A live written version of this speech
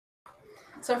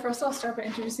So first I'll start by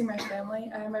introducing my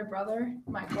family. I have my brother,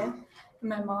 Michael, and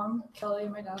my mom, Kelly,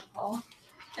 and my dad, Paul.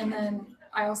 And then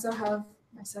I also have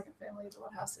my second family, the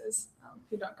Woodhouses,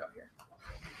 who don't go here.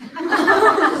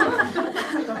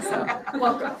 So,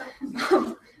 welcome.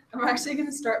 I'm actually going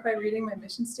to start by reading my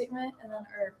mission statement and then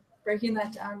breaking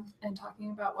that down and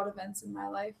talking about what events in my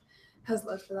life has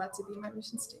led for that to be my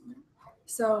mission statement.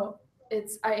 So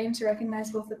I aim to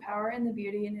recognize both the power and the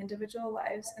beauty in individual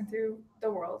lives and through the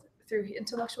world, through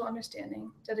intellectual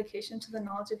understanding, dedication to the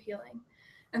knowledge of healing,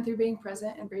 and through being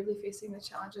present and bravely facing the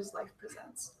challenges life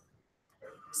presents.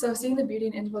 So seeing the beauty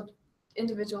in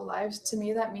individual lives, to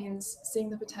me, that means seeing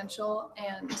the potential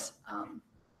and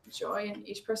joy in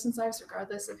each person's lives,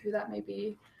 regardless of who that may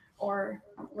be or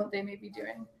what they may be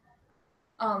doing.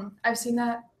 I've seen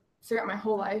that throughout my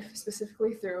whole life,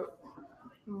 specifically through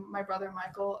my brother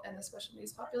Michael and the special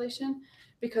needs population,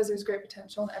 because there's great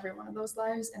potential in every one of those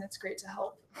lives, and it's great to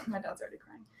help. My dad's already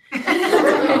crying.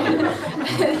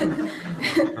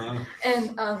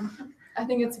 And I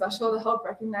think it's special to help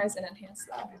recognize and enhance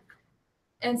that.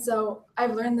 And so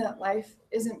I've learned that life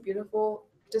isn't beautiful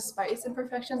despite its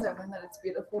imperfections. I've learned that it's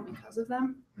beautiful because of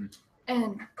them.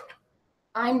 And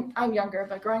I'm younger,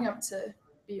 but growing up to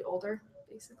be older,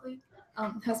 basically,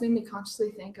 has made me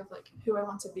consciously think of like who I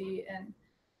want to be and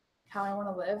how I want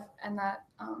to live, and that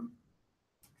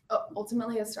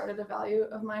ultimately has started a value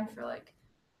of mine for like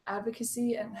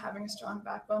advocacy and having a strong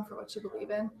backbone for what you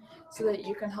believe in, so that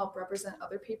you can help represent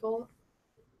other people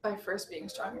by first being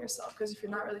strong in yourself. Because if you're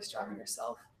not really strong in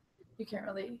yourself, you can't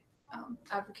really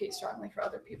advocate strongly for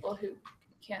other people who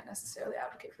can't necessarily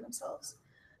advocate for themselves.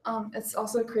 It's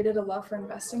also created a love for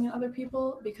investing in other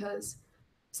people, because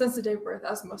since the day of birth,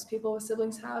 as most people with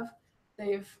siblings have,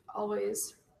 they've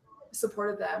always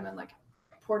supported them and like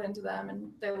poured into them,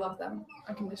 and they love them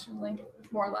unconditionally,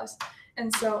 more or less.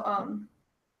 And so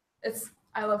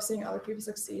I love seeing other people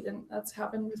succeed, and that's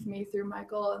happened with me through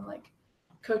Michael and like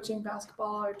coaching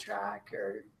basketball or track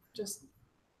or just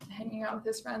hanging out with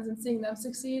his friends and seeing them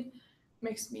succeed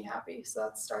makes me happy. So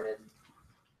that started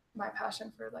my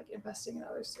passion for like investing in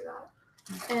others through that.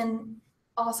 And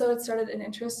also it started an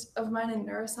interest of mine in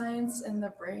neuroscience and the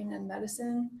brain and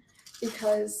medicine,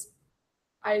 because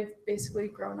I've basically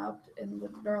grown up in the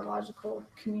neurological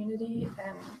community,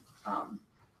 and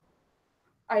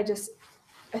I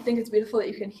think it's beautiful that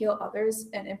you can heal others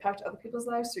and impact other people's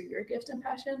lives through your gift and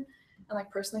passion. And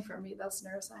like personally for me, that's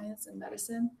neuroscience and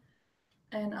medicine.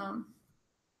 And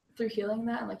through healing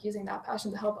that and like using that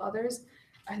passion to help others,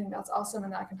 I think that's awesome,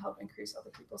 and that can help increase other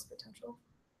people's potential.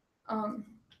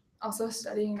 Also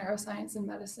studying neuroscience and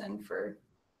medicine for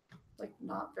like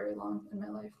not very long in my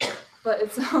life, but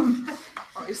it's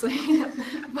obviously,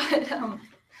 but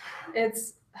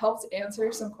it's helped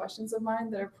answer some questions of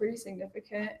mine that are pretty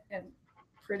significant and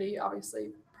pretty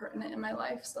obviously pertinent in my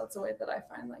life. So that's a way that I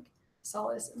find like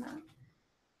solace in that.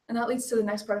 And that leads to the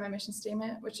next part of my mission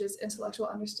statement, which is intellectual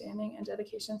understanding and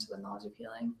dedication to the knowledge of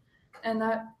healing. And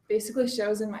that basically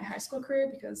shows in my high school career,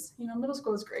 because, middle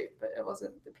school was great, but it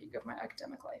wasn't the peak of my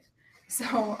academic life. So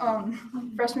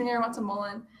freshman year I went to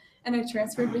Mullen, and I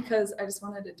transferred because I just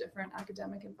wanted a different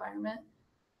academic environment.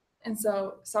 And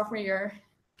so sophomore year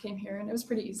came here, and it was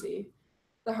pretty easy.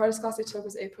 The hardest class I took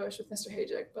was A-Push with Mr.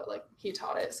 Hajic, but like he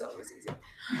taught it, so it was easy.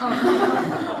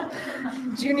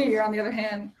 Junior year, on the other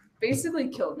hand, basically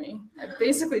killed me. I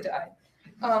basically died.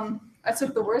 I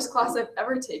took the worst class I've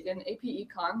ever taken, AP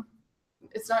Econ.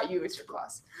 It's not you, it's your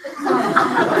class. It was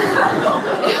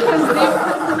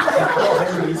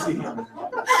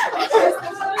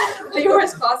the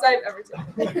worst class I've ever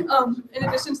taken. In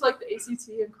addition to like the ACT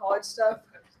and college stuff,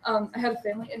 I had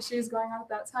family issues going on at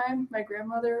that time. My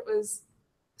grandmother was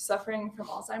suffering from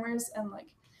Alzheimer's, and like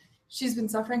she's been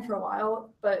suffering for a while,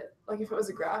 but like if it was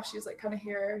a graph, she was like kind of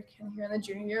here. And the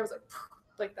junior year, I was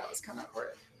like that was kind of where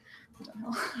it went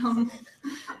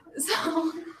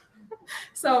downhill.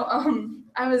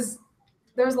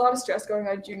 There was a lot of stress going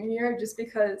on junior year, just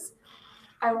because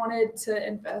I wanted to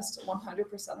invest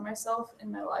 100% of myself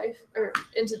in my life, or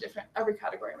into every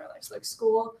category of my life, so like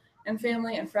school and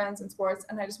family and friends and sports,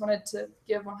 and I just wanted to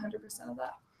give 100% of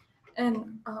that.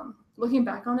 And looking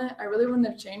back on it, I really wouldn't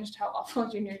have changed how awful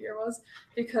junior year was,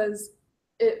 because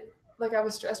I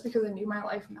was stressed because I knew my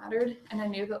life mattered, and I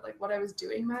knew that like what I was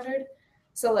doing mattered.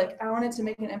 So like I wanted to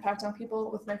make an impact on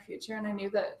people with my future, and I knew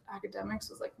that academics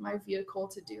was like my vehicle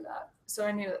to do that. So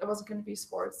I knew that it wasn't going to be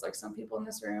sports like some people in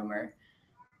this room, or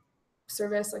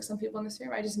service like some people in this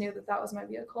room. I just knew that that was my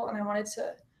vehicle, and I wanted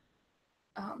to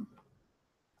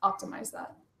optimize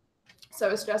that. So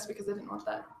I was stressed because I didn't want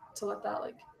to let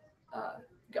that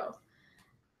go.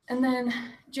 And then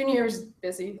junior year was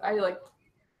busy. I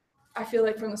I feel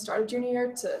like from the start of junior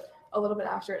year to a little bit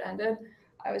after it ended,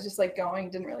 I was just like going,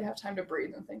 didn't really have time to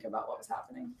breathe and think about what was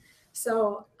happening.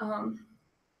 So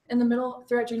in the middle,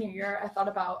 throughout junior year, I thought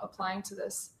about applying to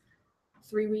this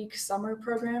 3-week summer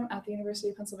program at the University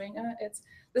of Pennsylvania.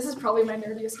 This is probably my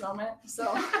nerdiest moment,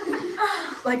 so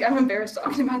like I'm embarrassed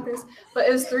talking about this, but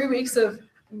it was 3 weeks of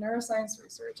neuroscience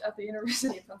research at the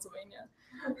University of Pennsylvania.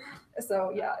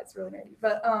 So yeah, it's really nerdy.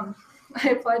 But I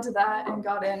applied to that and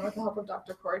got in with the help of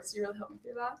Dr. Quartz. You really helped me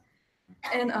through that.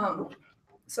 And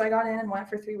so I got in and went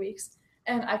for 3 weeks,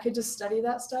 and I could just study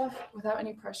that stuff without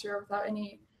any pressure, without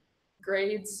any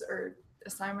grades or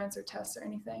assignments or tests or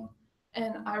anything.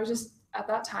 And I was just, at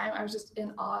that time, I was just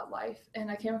in awe at life.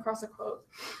 And I came across a quote,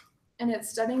 and it's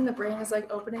studying the brain is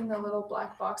like opening the little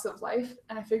black box of life.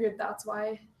 And I figured that's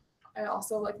why I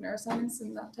also like neuroscience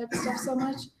and that type of stuff so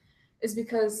much, is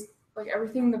because like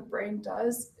everything the brain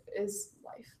does is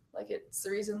life. Like it's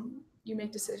the reason you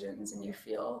make decisions and you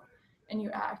feel and you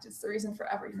act. It's the reason for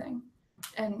everything.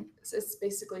 And it's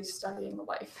basically studying the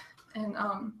life. And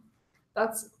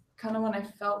that's kind of when I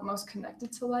felt most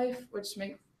connected to life, which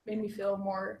made me feel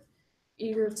more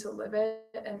eager to live it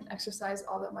and exercise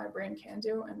all that my brain can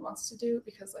do and wants to do,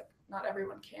 because like not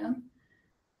everyone can.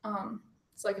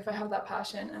 It's like if I have that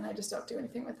passion and I just don't do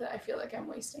anything with it, I feel like I'm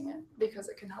wasting it because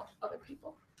it can help other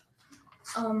people.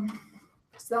 So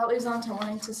that leads on to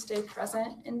wanting to stay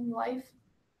present in life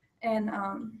and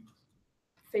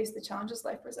face the challenges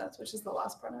life presents, which is the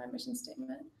last part of my mission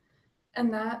statement.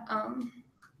 And that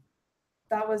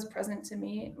was present to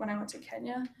me when I went to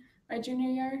Kenya my junior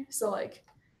year. So like,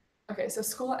 okay, so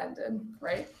school ended,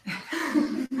 right?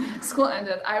 School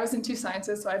ended. I was in 2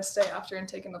 sciences, so I had to stay after and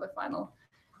take another final.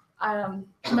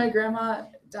 My grandma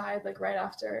died like right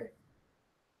after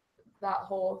that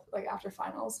whole, like after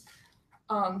finals.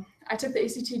 I took the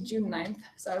ACT June 9th,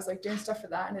 so I was like doing stuff for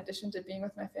that in addition to being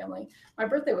with my family. My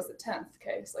birthday was the 10th,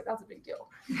 okay, so like that's a big deal.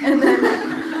 And then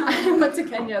I went to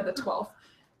Kenya the 12th,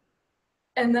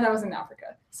 and then I was in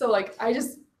Africa. So like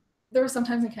there were some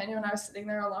times in Kenya when I was sitting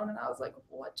there alone and I was like,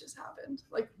 what just happened?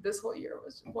 Like this whole year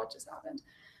was what just happened.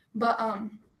 But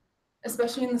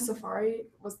especially in the safari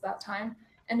was that time,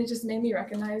 and it just made me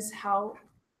recognize how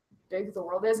big the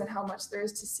world is and how much there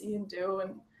is to see and do,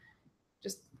 and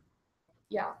just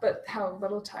yeah, but how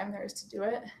little time there is to do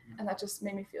it. And that just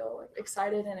made me feel like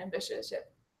excited and ambitious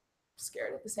yet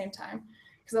scared at the same time,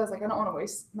 because I was like, I don't want to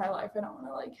waste my life. I don't want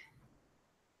to like,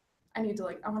 I need to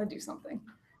like, I want to do something.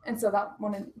 And so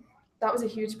that was a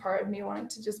huge part of me wanting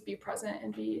to just be present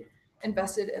and be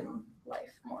invested in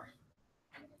life more.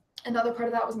 Another part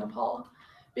of that was Nepal,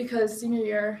 because senior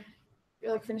year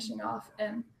you're like finishing off,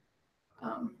 and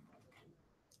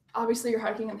obviously you're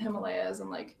hiking in the Himalayas, and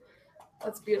like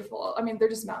that's beautiful. I mean, they're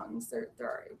just mountains. They're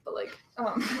alright, but like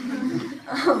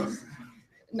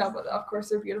no, but of course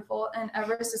they're beautiful. And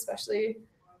Everest especially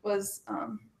was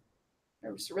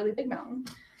just a really big mountain.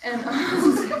 And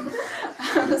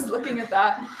I was looking at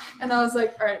that and I was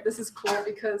like, all right, this is cool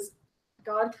because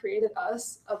God created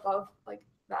us above like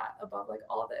that, above like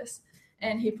all this.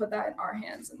 And he put that in our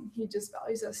hands, and he just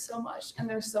values us so much. And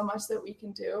there's so much that we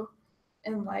can do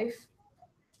in life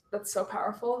that's so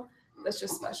powerful, that's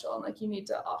just special. And like you need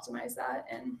to optimize that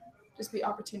and just be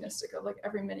opportunistic of like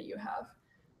every minute you have,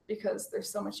 because there's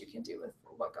so much you can do with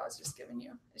what God's just given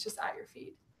you. It's just at your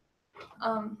feet.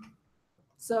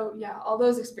 So yeah, all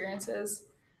those experiences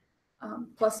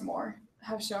plus more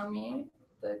have shown me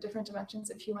the different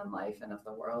dimensions of human life and of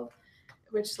the world,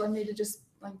 which led me to just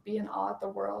like be in awe at the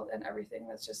world and everything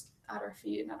that's just at our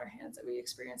feet and at our hands that we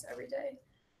experience every day.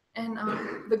 And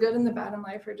the good and the bad in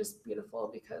life are just beautiful,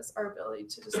 because our ability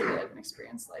to just live and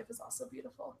experience life is also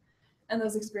beautiful. And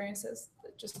those experiences,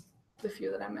 just the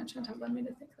few that I mentioned, have led me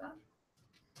to think that.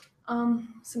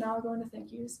 So now I'll go into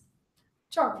thank yous.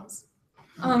 Charles.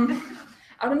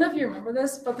 I don't know if you remember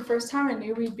this, but the first time I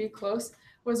knew we'd be close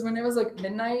was when it was like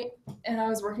midnight and I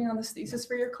was working on this thesis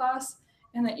for your class,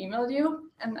 and I emailed you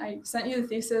and I sent you the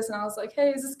thesis and I was like,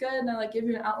 hey, is this good? And I like gave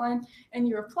you an outline and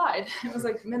you replied. It was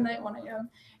like midnight, 1 a.m.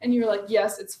 And you were like,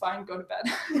 yes, it's fine, go to bed.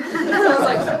 And I was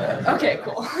like, okay,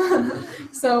 cool.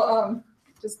 So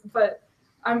but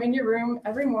I'm in your room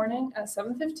every morning at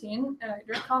 7:15 and I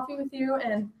drink coffee with you,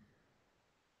 and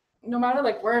no matter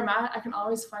like where I'm at, I can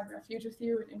always find refuge with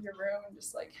you in your room, and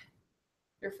just like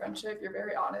your friendship, you're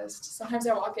very honest. Sometimes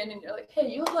I walk in and you're like,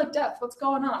 hey, you look like death, what's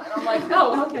going on? And I'm like,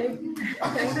 oh, okay.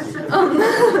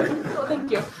 Well,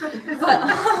 thank you. But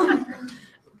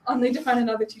I'll need to find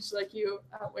another teacher like you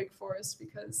at Wake Forest,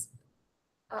 because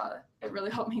it really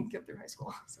helped me get through high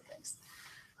school, so thanks.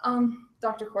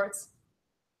 Dr. Quartz,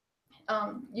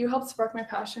 you helped spark my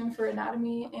passion for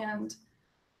anatomy and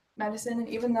medicine, and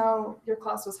even though your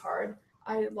class was hard,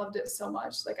 I loved it so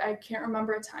much. Like, I can't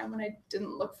remember a time when I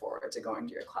didn't look forward to going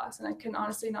to your class, and I can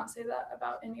honestly not say that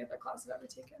about any other class I've ever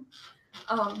taken.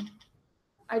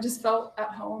 I just felt at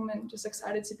home and just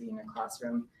excited to be in your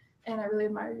classroom, and I really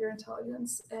admire your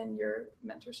intelligence and your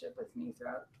mentorship with me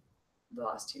throughout the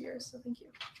last 2 years, so thank you.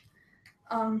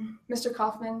 Mr.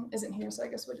 Kaufman isn't here, so I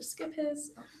guess we'll just skip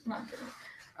his. Oh, not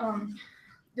kidding.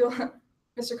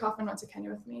 Mr. Kaufman went to Kenya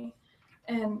with me,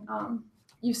 and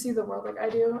you see the world like I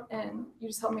do, and you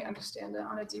just help me understand it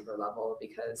on a deeper level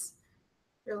because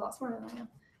you're a lot smarter than I am,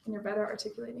 and you're better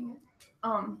articulating it.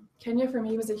 Kenya for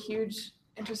me was a huge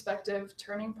introspective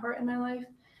turning part in my life,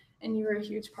 and you were a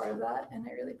huge part of that, and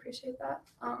I really appreciate that.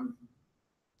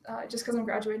 Just because I'm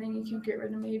graduating, you can't get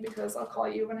rid of me because I'll call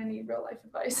you when I need real life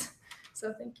advice.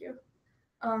 So thank you.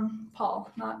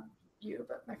 Paul, not you,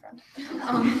 but my friend.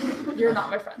 You're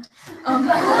not my friend.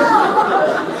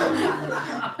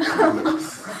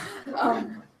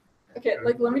 Okay,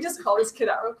 like, let me just call this kid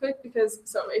out real quick because,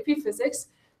 so AP Physics,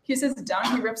 he sits down,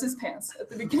 he rips his pants at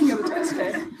the beginning of the test,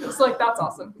 okay? So, like, that's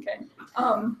awesome, okay?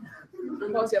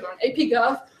 What was the other one? AP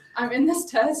Gov, I'm in this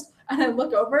test, and I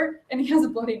look over, and he has a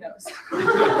bloody nose.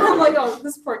 I'm like, oh,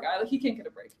 this poor guy, like, he can't get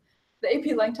a break. The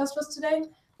AP Lang test was today.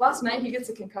 Last night, he gets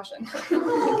a concussion.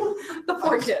 The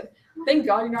poor kid. Thank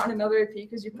God you're not in another AP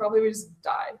because you probably would just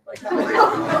die. Like,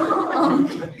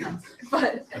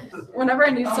 but whenever I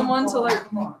need someone to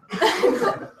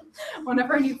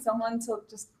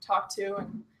just talk to,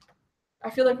 and I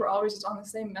feel like we're always just on the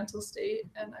same mental state,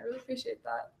 and I really appreciate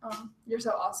that. You're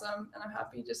so awesome, and I'm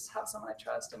happy just to have someone I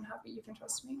trust, and happy you can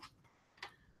trust me.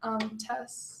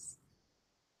 Tess.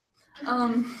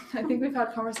 I think we've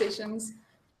had conversations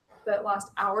that last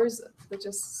hours that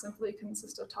just simply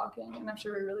consist of talking, and I'm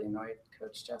sure we really annoyed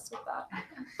Coach Jess with that.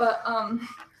 But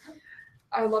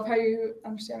I love how you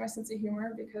understand my sense of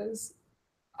humor because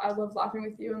I love laughing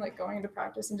with you and like going into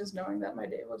practice and just knowing that my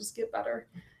day will just get better.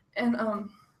 And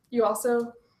you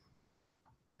also,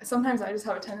 sometimes I just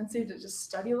have a tendency to just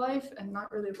study life and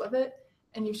not really live it.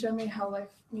 And you show me how life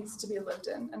needs to be lived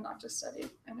in and not just studied.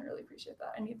 And I really appreciate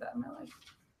that. I need that in my life.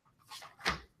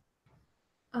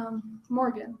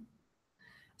 Morgan.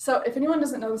 So if anyone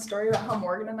doesn't know the story about how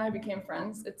Morgan and I became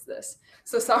friends, it's this.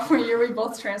 So sophomore year, we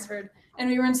both transferred and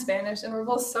we were in Spanish and we're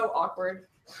both so awkward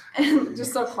and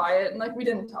just so quiet and like we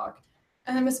didn't talk.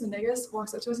 And then Miss Menegas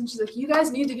walks up to us and she's like, you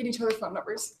guys need to get each other phone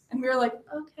numbers. And we were like,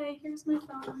 okay, here's my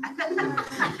phone.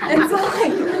 And so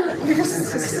like, we were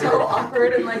just so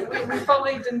awkward and like we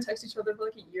probably didn't text each other for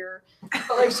like a year.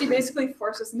 But like she basically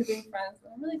forced us into being friends.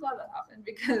 And I'm really glad that happened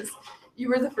because you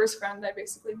were the first friend I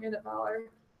basically made at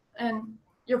Valor. And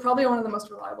you're probably one of the most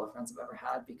reliable friends I've ever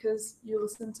had because you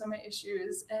listen to my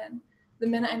issues, and the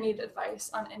minute I need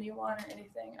advice on anyone or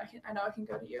anything, I know I can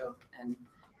go to you, and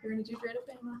you're gonna do great at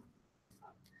Bama.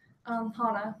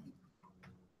 Hannah,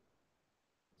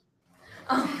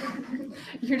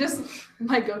 you're just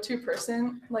my go-to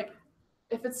person. Like,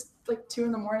 if it's like 2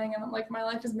 a.m. and I'm like, my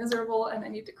life is miserable and I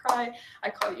need to cry, I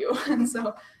call you, and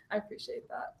so I appreciate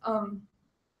that.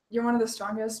 You're one of the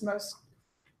strongest, most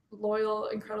loyal,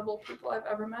 incredible people I've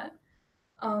ever met.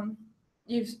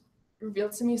 You've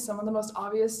revealed to me some of the most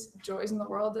obvious joys in the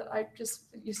world that I just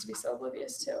used to be so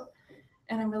oblivious to.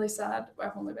 And I'm really sad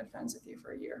I've only been friends with you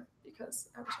for a year because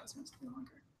I wish I was friends with you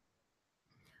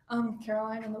longer.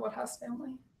 Caroline and the Woodhouse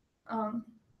family.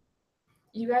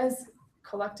 You guys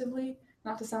collectively,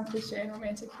 not to sound cliche and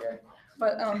romantic here,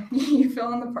 but you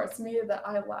fill in the parts of me that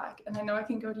I lack. And I know I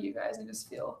can go to you guys and just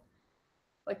feel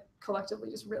like collectively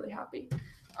just really happy.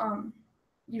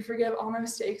 You forgive all my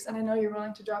mistakes, and I know you're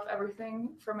willing to drop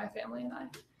everything for my family and I,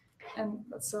 and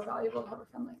that's so valuable to have a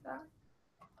friend like that.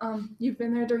 You've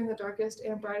been there during the darkest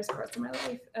and brightest parts of my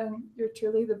life, and you're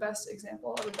truly the best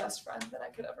example of a best friend that I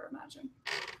could ever imagine.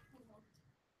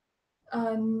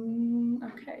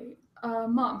 Okay,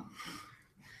 Mom.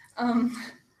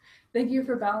 Thank you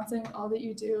for balancing all that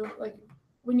you do, like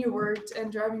when you worked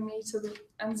and driving me to the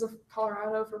ends of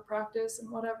Colorado for practice and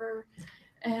whatever,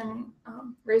 and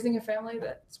raising a family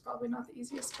that's probably not the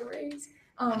easiest to raise.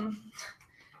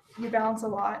 You balance a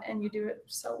lot and you do it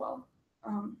so well.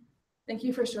 Thank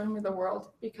you for showing me the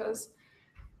world because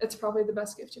it's probably the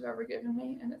best gift you've ever given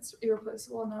me, and it's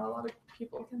irreplaceable. Not a lot of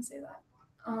people can say that.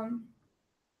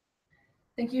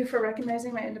 Thank you for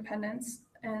recognizing my independence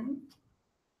and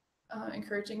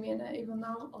encouraging me in it, even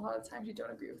though a lot of times you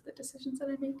don't agree with the decisions that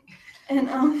I make. And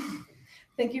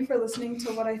thank you for listening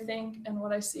to what I think and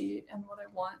what I see and what I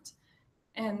want,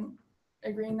 and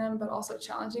agreeing them, but also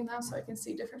challenging them so I can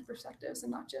see different perspectives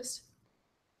and not just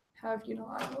have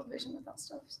unilateral vision about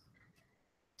stuff.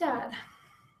 Dad.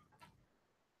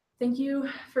 Thank you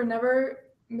for never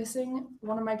missing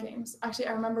one of my games. Actually,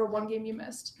 I remember one game you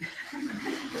missed.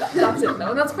 That's it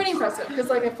though. That's pretty impressive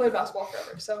because like I played basketball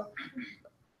forever. So,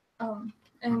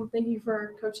 and thank you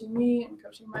for coaching me and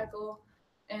coaching Michael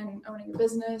and owning a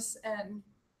business and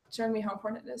showing me how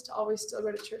important it is to always still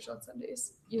go to church on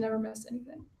Sundays. You never miss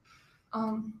anything.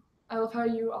 I love how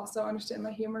you also understand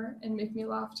my humor and make me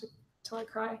laugh till I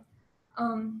cry.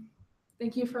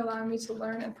 Thank you for allowing me to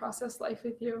learn and process life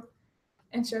with you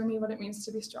and showing me what it means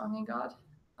to be strong in God.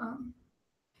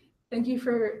 Thank you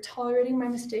for tolerating my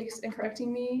mistakes and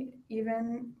correcting me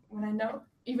even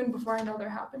before I know they're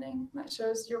happening. That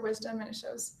shows your wisdom and it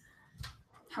shows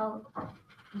how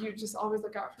you just always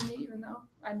look out for me even though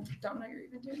I don't know you're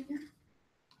even doing it.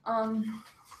 And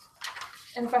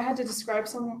if I had to describe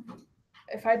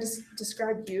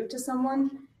you to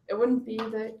someone, it wouldn't be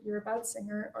that you're a bad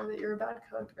singer or that you're a bad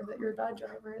cook or that you're a bad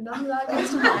driver. None of that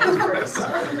comes to mind first.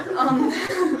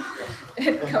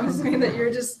 It comes to me that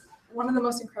you're just one of the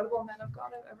most incredible men of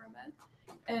God I've ever met.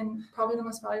 And probably the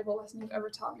most valuable lesson you've ever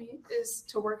taught me is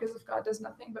to work as if God does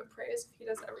nothing but pray as if he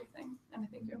does everything. And I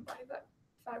think you embody that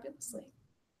fabulously.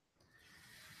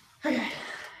 Okay,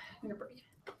 I need a break.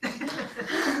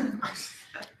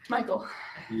 Michael.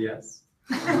 Yes.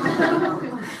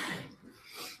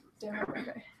 Damn it,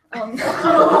 okay.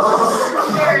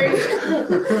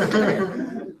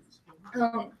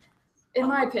 In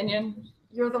my opinion,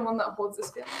 you're the one that holds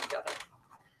this family together.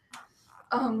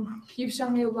 You've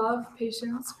shown me love,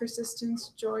 patience,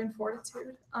 persistence, joy, and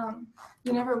fortitude.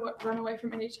 You never run away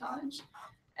from any challenge.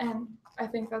 And I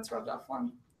think that's rubbed off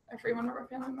on every one of our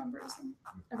family members and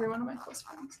every one of my close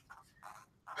friends.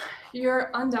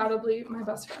 You're undoubtedly my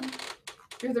best friend.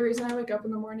 You're the reason I wake up in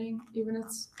the morning, even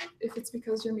if it's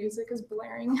because your music is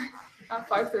blaring at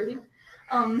 5:30.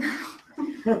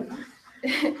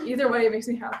 Either way, it makes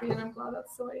me happy, and I'm glad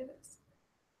that's the way it is.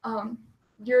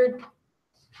 You're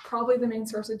probably the main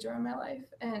source of joy in my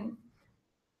life, and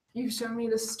you've shown me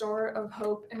the store of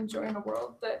hope and joy in a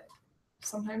world that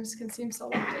sometimes can seem so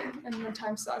lacking, and when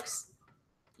time sucks,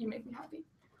 you make me happy.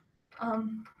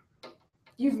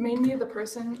 You've made me the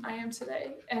person I am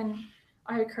today, and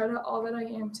I credit all that I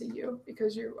am to you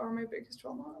because you are my biggest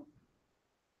role model.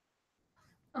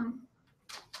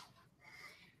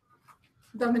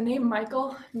 The name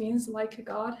Michael means like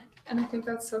God, and I think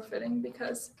that's so fitting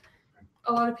because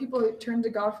a lot of people turn to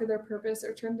God for their purpose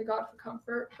or turn to God for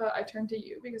comfort, but I turn to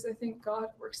you because I think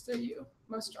God works through you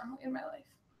most strongly in my life.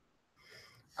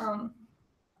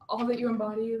 All that you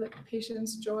embody, like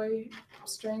patience, joy,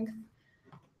 strength,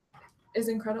 is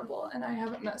incredible, and I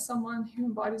haven't met someone who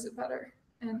embodies it better.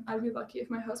 And I'd be lucky if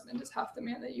my husband is half the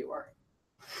man that you are.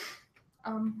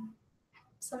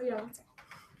 So yeah, that's all.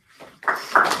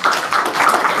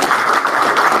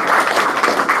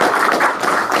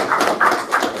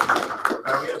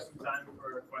 We have some time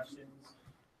for questions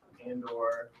and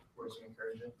or words of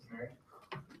encouragement. Mary?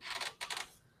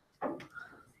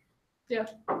 Yeah.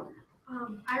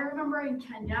 I remember in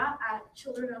Kenya at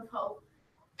Children of Hope,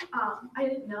 I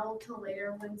didn't know till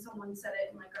later when someone said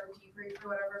it in like our debrief or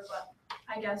whatever, but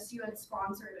I guess you had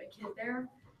sponsored a kid there.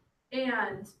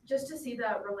 And just to see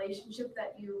the relationship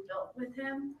that you built with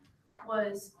him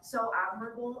was so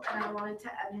admirable, and I wanted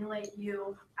to emulate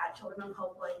you at Children of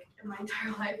Hope like in my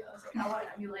entire life. I was like, I want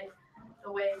to emulate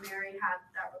the way Mary had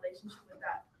that relationship with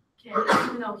that kid,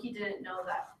 even though he didn't know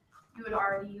that you had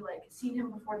already like seen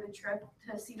him before the trip.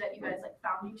 To see that you guys like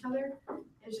found each other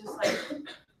is just like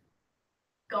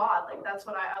God. Like that's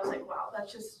what I was like, wow,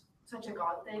 that's just such a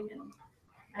God thing, and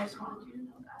I just wanted you to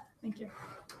know that. Thank you.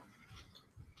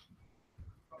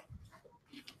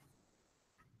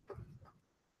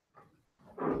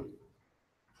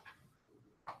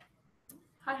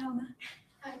 Hi, Hannah.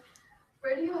 Hi.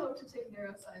 Where do you hope to take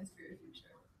neuroscience for your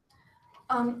future?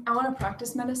 I want to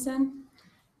practice medicine,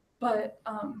 but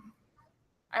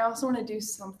I also want to do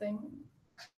something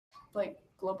like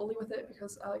globally with it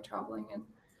because I like traveling, and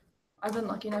I've been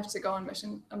lucky enough to go on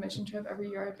a mission trip every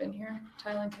year I've been here,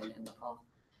 Thailand, Kenya, and Nepal.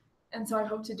 And so I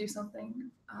hope to do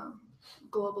something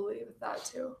globally with that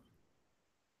too.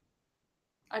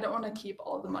 I don't want to keep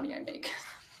all the money I make.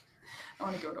 I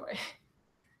want to give it away.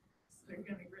 So you're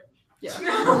gonna be rich. Yeah.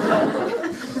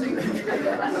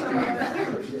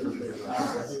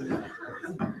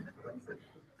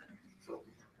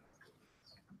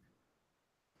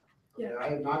 Yeah, I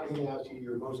am not going to ask you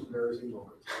your most embarrassing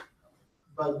moment.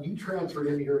 But you transferred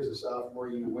in here as a sophomore.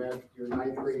 You went your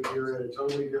ninth grade year at a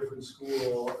totally different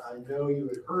school. I know you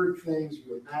had heard things,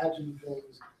 you imagined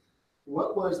things.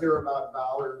 What was there about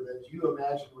Valor that you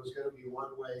imagined was going to be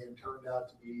one way and turned out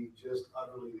to be just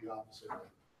utterly the opposite?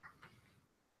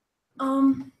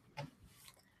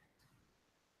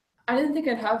 I didn't think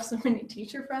I'd have so many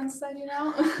teacher friends that I do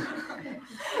now.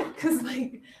 Cause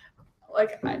like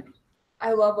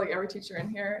I love like every teacher in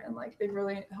here, and like they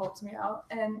really helped me out.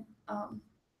 And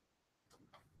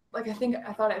like I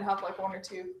thought I'd have like one or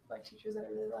two like teachers that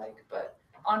I really like, but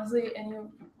honestly, any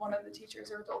one of the teachers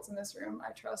or adults in this room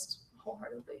I trust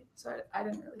wholeheartedly. So I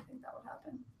didn't really think that would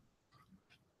happen.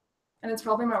 And it's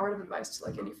probably my word of advice to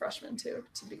like any freshmen too,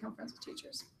 to become friends with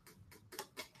teachers.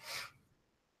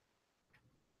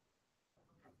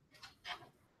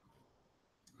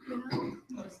 Yeah.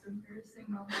 Most embarrassing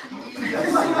moment.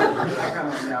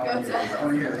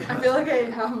 I feel like I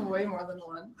have way more than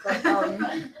one, but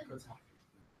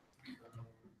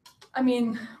I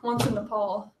mean, once in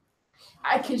Nepal,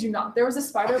 I kid you not, there was a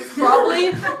spider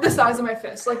probably the size of my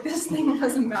fist. Like this thing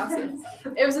was massive.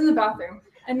 It was in the bathroom,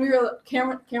 and we were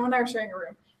Cameron and I were sharing a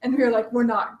room, and we were like, we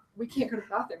can't go to the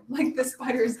bathroom. Like this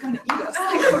spider is gonna eat us.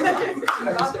 Like we're not going to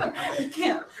the bathroom. We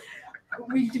can't.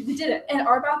 We did it. And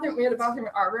our bathroom, we had a bathroom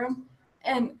in our room,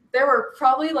 and there were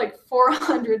probably like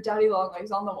 400 daddy long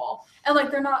legs on the wall. And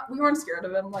like we weren't scared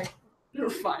of them. Like they were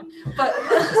fine. But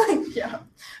yeah.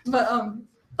 But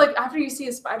like after you see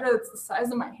a spider that's the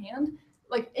size of my hand,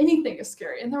 like anything is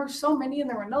scary. And there were so many, and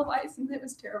there were no lights, and it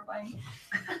was terrifying.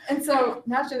 And so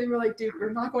naturally we're like, dude, we're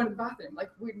not going to the bathroom.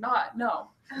 Like we're not,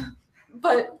 no.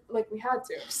 But like we had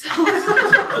to.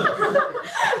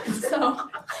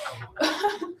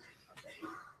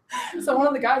 So one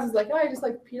of the guys was like, oh, I just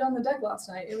like peed on the deck last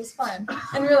night. It was fine.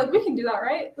 And we were like, we can do that,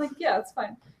 right? Like, yeah, it's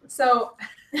fine. So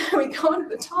we go into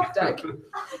the top deck.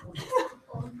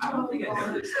 I don't think I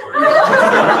know this story.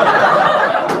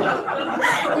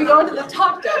 We go into the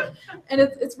top deck, and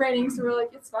it's raining, so we're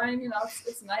like, it's fine, you know,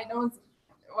 it's night, no one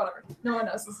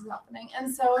knows this is happening. And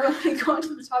so we go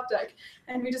into the top deck,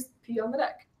 and we just pee on the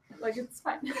deck, like it's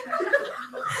fine.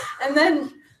 And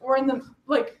then we're in the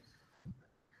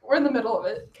middle of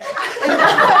it, okay?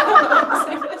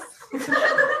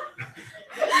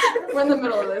 We're in the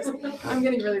middle of this. I'm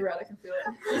getting really red, I can feel it.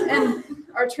 And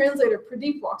our translator,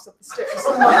 Pradeep, walks up the stairs.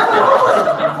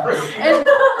 And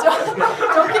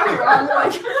don't get me wrong,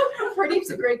 like, Pradeep's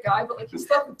a great guy, but like, he's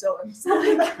stuck with Dylan. So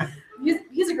like,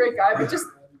 he's a great guy, but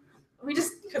we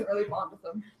just couldn't really bond with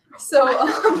him. So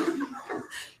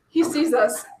he sees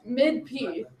us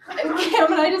mid-pee, and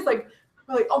Cam and I just like,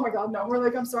 we're like, oh my God, no. We're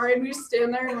like, I'm sorry. And we just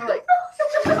stand there and we're like,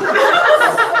 and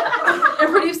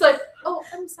Pradeep's like, oh,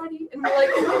 I'm sorry. And we're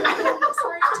like, I'm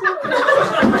sorry too.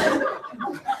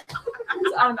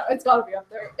 I don't know. It's got to be up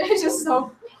there. It's just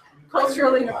so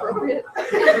culturally inappropriate. I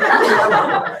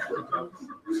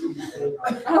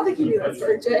don't think you knew that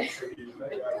story, Jay.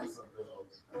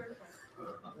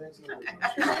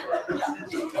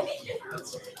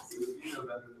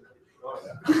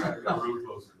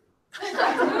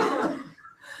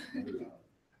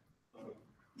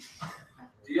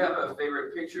 Do you have a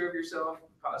favorite picture of yourself,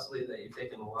 possibly that you've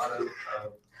taken a lot of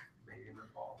maybe in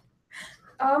Nepal?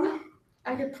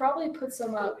 I could probably put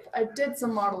some up. I did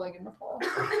some modeling in Nepal.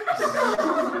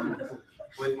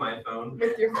 With my phone?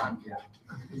 With your phone. Yeah.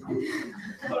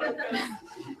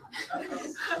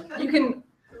 You can,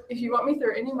 if you want me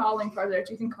through any modeling project,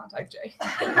 you can contact Jay.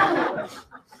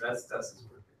 That's Tessa's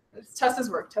work. It's Tessa's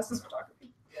work, Tessa's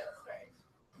photography. Yeah, that's right.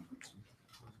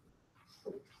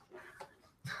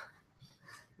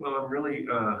 Well, I'm really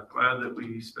glad that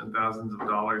we spent thousands of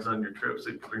dollars on your trip so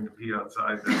you could bring the pee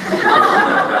outside. From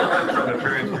a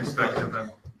parent's perspective,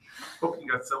 I'm hoping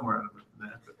you got somewhere out of it than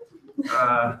that.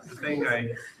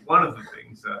 One of the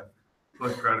things I'm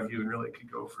most proud of you, and really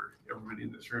could go for everybody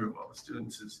in this room, all the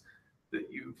students, is that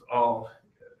you've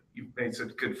made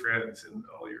such good friends, and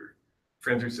all your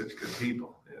friends are such good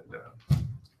people. And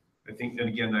I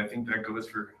think that goes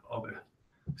for all the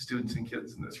students and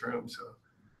kids in this room. So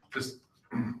just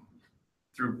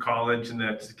through college and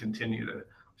that, to continue to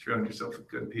surround yourself with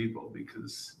good people,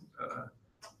 because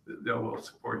they will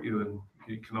support you, and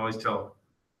you can always tell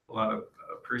a lot of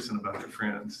a person about their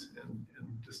friends, and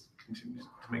just continue to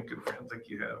make good friends like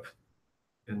you have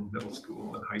in middle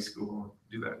school and high school.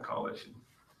 Do that in college, and I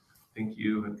think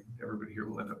you and everybody here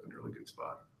will end up in a really good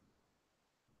spot.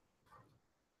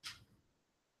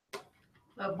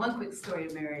 One quick story,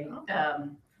 Mary.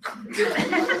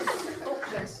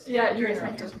 Yeah, you're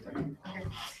interrupted.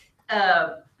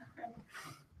 And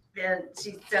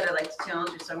she said, I'd like to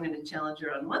challenge her, so I'm going to challenge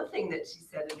her on one thing that she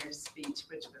said in her speech,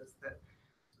 which was that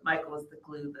Michael was the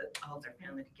glue that holds our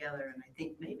family together. And I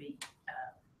think maybe,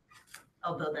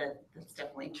 although that's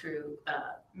definitely true,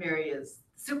 Mary is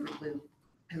super glue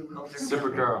who holds our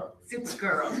family. Supergirl.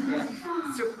 Supergirl. Yeah.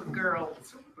 Supergirl.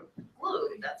 Super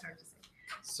glue. That's hard to say.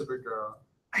 Supergirl.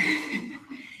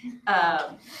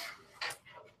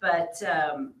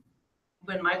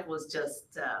 when Michael was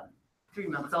just 3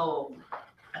 months old,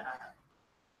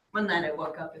 one night I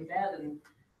woke up in bed and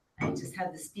I just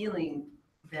had this feeling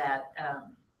that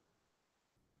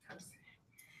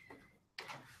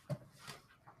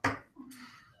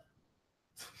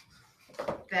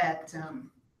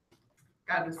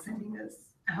God was sending us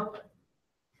out,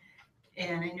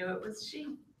 and I knew it was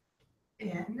she.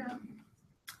 And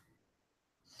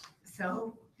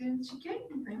so then she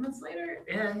came 3 months later,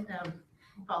 and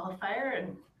ball of fire,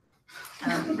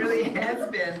 and really has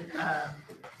been a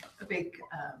big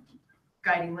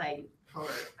guiding light for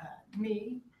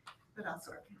me, but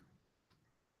also our family.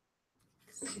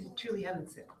 She truly heaven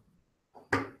sent.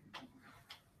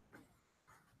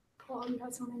 Paul, you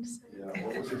had something to say? Yeah,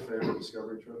 what was your favorite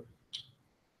Discovery trip?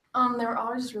 They were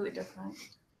always just really different.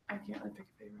 I can't really pick a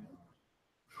favorite.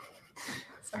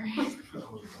 Sorry.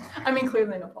 I mean,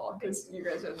 clearly Nepal, because you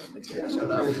guys are the two that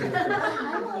showed up.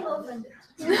 I'm a little offended.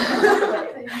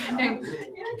 And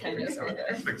Kenya's over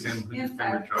there. Fix in with your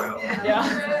favorite trial. Yeah.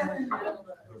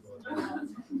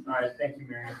 All right, thank you,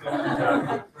 Mary.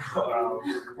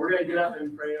 We're gonna get up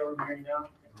and pray over Mary now.